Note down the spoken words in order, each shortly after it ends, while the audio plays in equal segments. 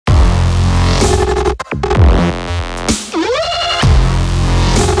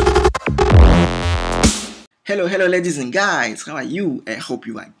Hello ladies and guys, how are you? I hope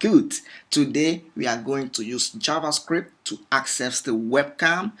you are good. Today we are going to use JavaScript to access the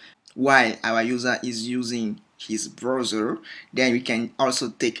webcam while our user is using his browser. Then we can also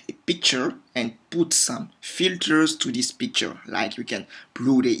take a picture and put some filters to this picture, like we can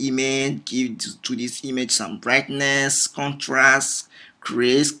blur the image, give to this image some brightness, contrast,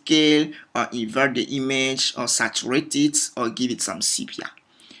 grayscale, or invert the image, or saturate it, or give it some sepia.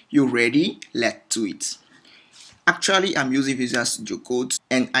 You ready? Let's do it. Actually, I'm using Visual Studio Code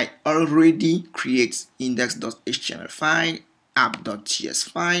and I already create index.html file, app.ts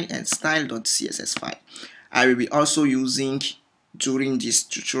file, and style.css file. I will be also using during this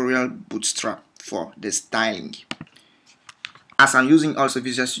tutorial Bootstrap for the styling. As I'm using also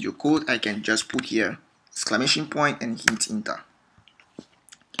Visual Studio Code, I can just put here exclamation point and hit enter.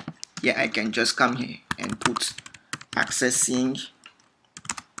 Here I can just come here and put accessing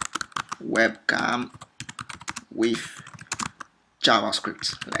webcam with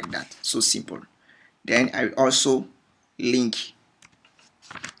JavaScript, like that. So simple. Then I also link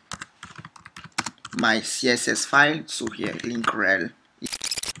my CSS file. So here link rel.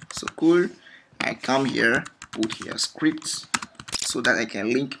 So cool. I come here, put here scripts so that I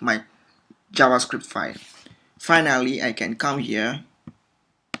can link my JavaScript file. Finally, I can come here,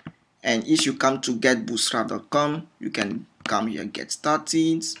 and if you come to getbootstrap.com, you can come here, get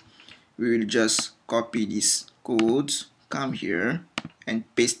started. We will just copy this code, come here and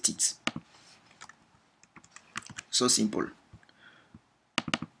paste it. So simple.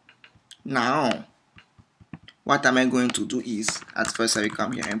 Now what am I going to do is, at first I will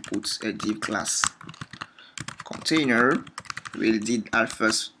come here and put a div class container. We'll did at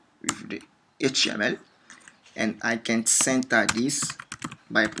first with the HTML, and I can center this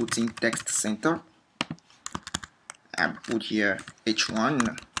by putting text center and put here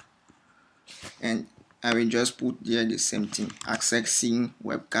h1, and I will just put there the same thing, accessing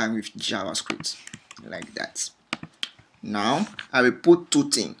webcam with JavaScript, like that. Now I will put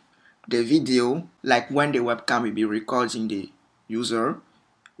two things. The video, like when the webcam will be recording the user,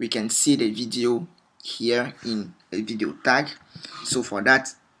 we can see the video here in a video tag. So for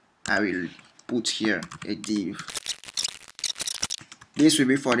that, I will put here a div. This will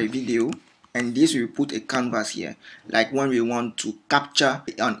be for the video, and this will put a canvas here. Like when we want to capture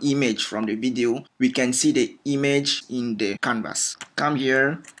an image from the video, we can see the image in the canvas. Come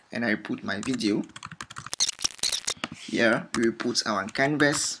here and I put my video. Here we will put our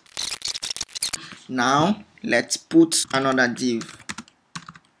canvas. Now let's put another div.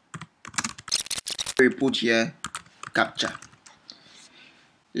 We put here capture.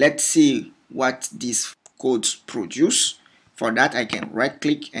 Let's see what this code produce. For that, I can right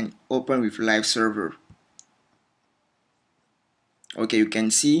click and open with live server. Okay, you can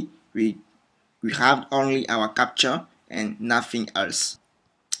see we have only our capture and nothing else.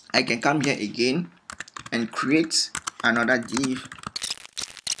 I can come here again and create another div,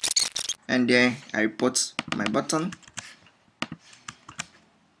 and then I put my button,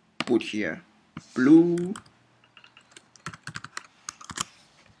 put here blue,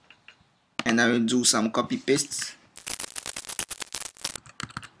 and I will do some copy paste.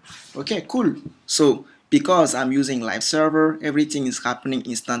 Okay, cool. So because I'm using live server, everything is happening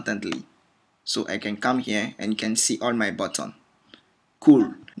instantly. So I can come here and you can see all my button.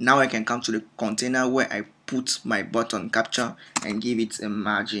 Cool. Now I can come to the container where I put my button capture and give it a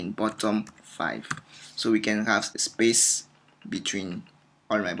margin bottom 5. So we can have space between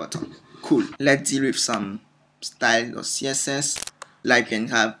all my buttons. Cool. Let's deal with some style or CSS. Like can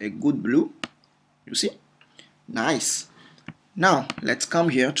have a good blue. You see? Nice. Now let's come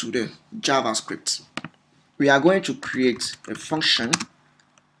here to the JavaScript. We are going to create a function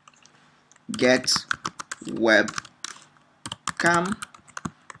get webcam,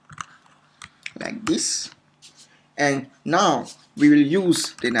 like this, and now we will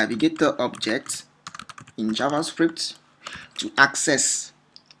use the navigator object in JavaScript to access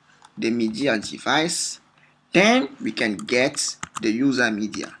the media device. Then we can get the user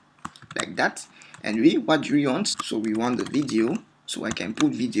media, like that. And what do we want? So we want the video, so I can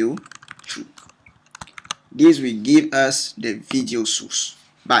put video true. This will give us the video source,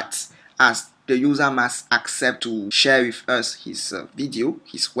 but as the user must accept to share with us his video,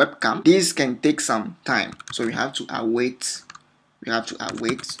 his webcam, this can take some time, so we have to await. So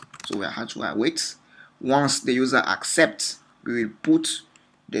we have to await. Once the user accepts, we will put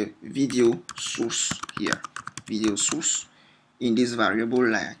the video source here, video source, in this variable,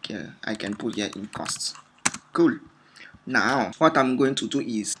 like I can put here in costs. Cool. Now what I'm going to do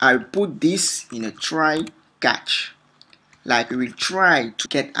is I'll put this in a try catch. Like we will try to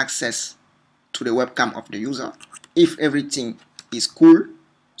get access to the webcam of the user. If everything is cool,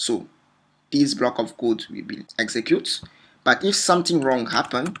 so this block of code will be executed. But if something wrong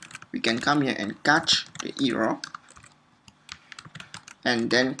happen, we can come here and catch the error and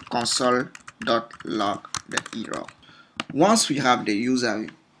then console.log the error. Once we have the user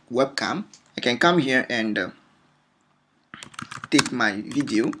webcam, I can come here and take my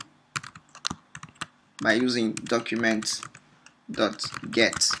video by using document.get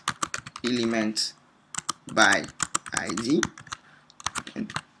element by ID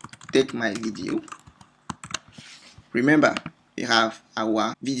and take my video. Remember, we have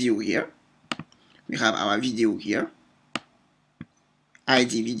our video here. We have our video here.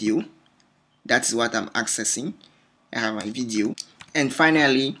 ID video. That's what I'm accessing. I have my video. And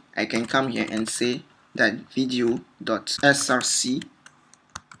finally, I can come here and say that video.src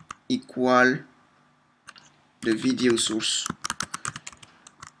equal the video source.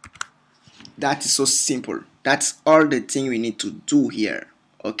 That is so simple. That's all the thing we need to do here.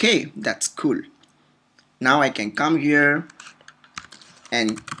 Okay, that's cool. Now I can come here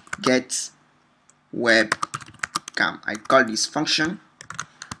and get webcam. I call this function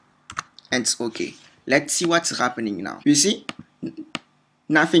and it's okay. Let's see what's happening now. You see,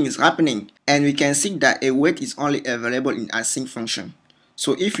 nothing is happening, and we can see that a wait is only available in async function.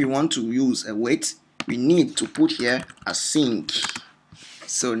 So if we want to use a wait, we need to put here async.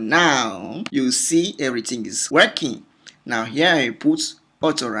 So now you see everything is working. Now here I put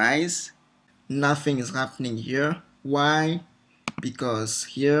authorize. Nothing is happening here. Why? Because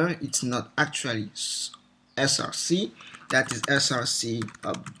here it's not actually src, that is src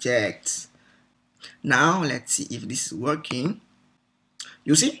object. Now let's see if this is working.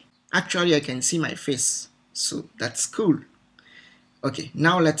 You see, actually I can see my face, so that's cool. Okay,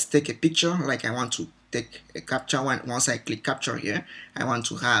 now let's take a picture. Like I want to take a capture. Once I click capture here, I want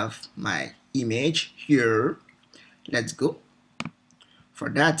to have my image here. Let's go. For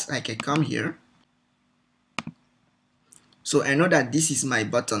that, I can come here. So I know that this is my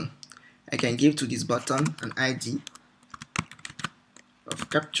button. I can give to this button an ID of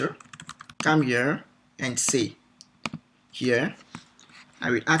capture. Come here and say here I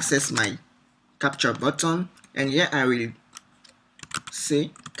will access my capture button, and here I will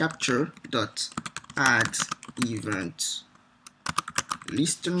say capture dot add event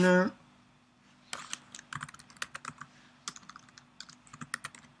listener,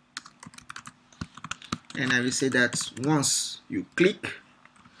 and I will say that once you click,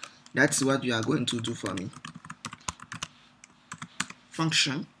 that's what you are going to do for me.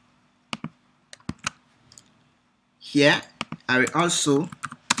 Function. Here I will also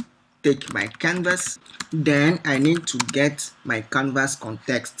take my canvas. Then I need to get my canvas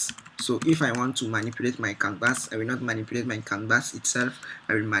context. So if I want to manipulate my canvas, I will not manipulate my canvas itself,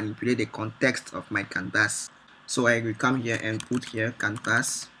 I will manipulate the context of my canvas. So I will come here and put here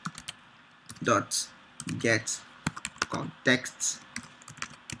canvas dot get context,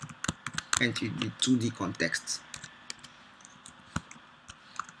 and it will be 2D context.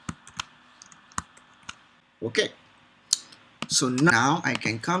 Okay, so now I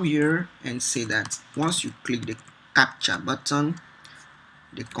can come here and say that once you click the capture button,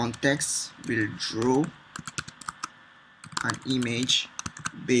 the context will draw an image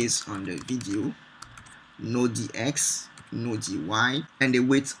based on the video, no dx, no dy, and the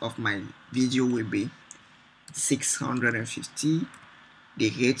weight of my video will be 650, the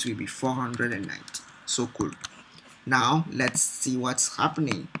rate will be 490. So cool. Now let's see what's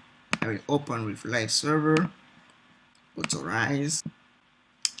happening. I will open with live server, authorize,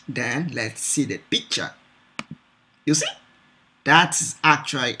 then let's see the picture. You see, that's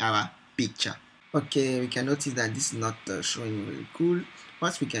actually our picture. Okay, we can notice that this is not showing really cool.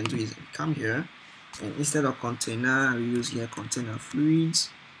 What we can do is come here, and instead of container, I will use here container fluids,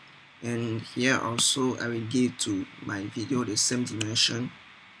 and here also I will give to my video the same dimension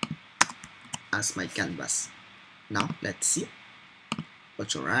as my canvas. Now let's see,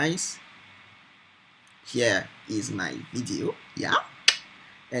 authorize. Here is my video, yeah,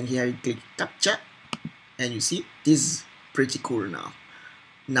 and here you click capture, and you see this is pretty cool.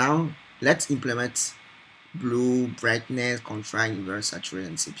 Now let's implement blue, brightness, contrast, inverse, saturation,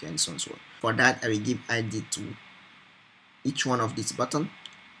 and sepia, and so on and so on. For that, I will give ID to each one of these buttons.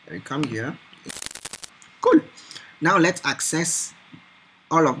 I will come here. Cool. Now let's access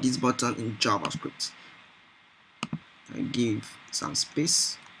all of these buttons in JavaScript. I give some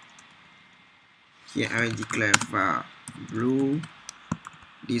space. Here I will declare var blue.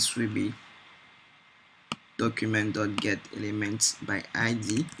 This will be document.get elements by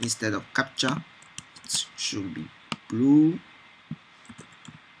ID. Instead of capture, it should be blue.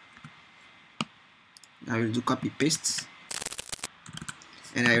 I will do copy paste,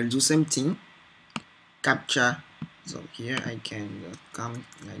 and I will do same thing, capture. So here I can come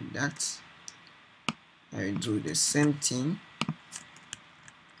like that. I will do the same thing.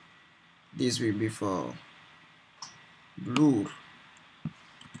 This will be for blue.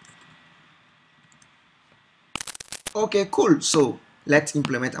 Okay, cool. So let's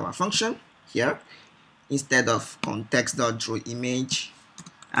implement our function here. Instead of context.drawImage,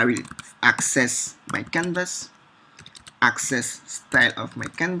 I will access my canvas, access style of my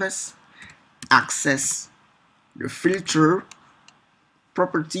canvas, access the filter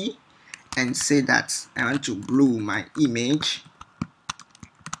property, and say that I want to blue my image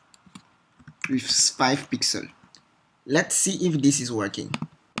with 5 pixels. Let's see if this is working.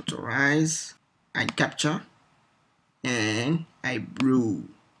 Authorize, I capture, and I blue.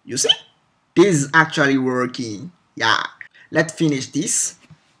 You see? This is actually working. Yeah. Let's finish this.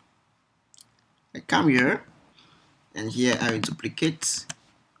 I come here, and here I will duplicate,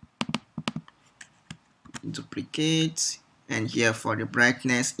 and here for the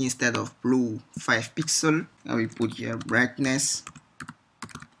brightness, instead of blue 5 pixels, I will put here brightness.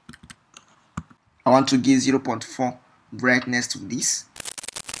 I want to give 0.4 brightness to this.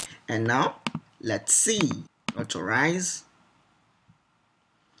 And now let's see. Authorize.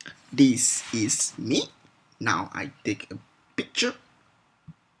 This is me. Now I take a picture.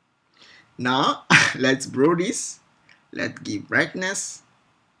 Now let's draw this. Let's give brightness.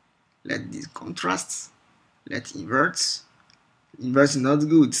 Let this contrast. Let's invert. Invert is not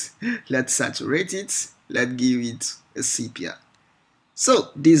good. Let's saturate it. Let's give it a sepia.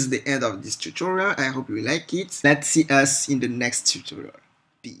 So this is the end of this tutorial. I hope you like it. Let's see us in the next tutorial.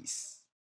 Peace.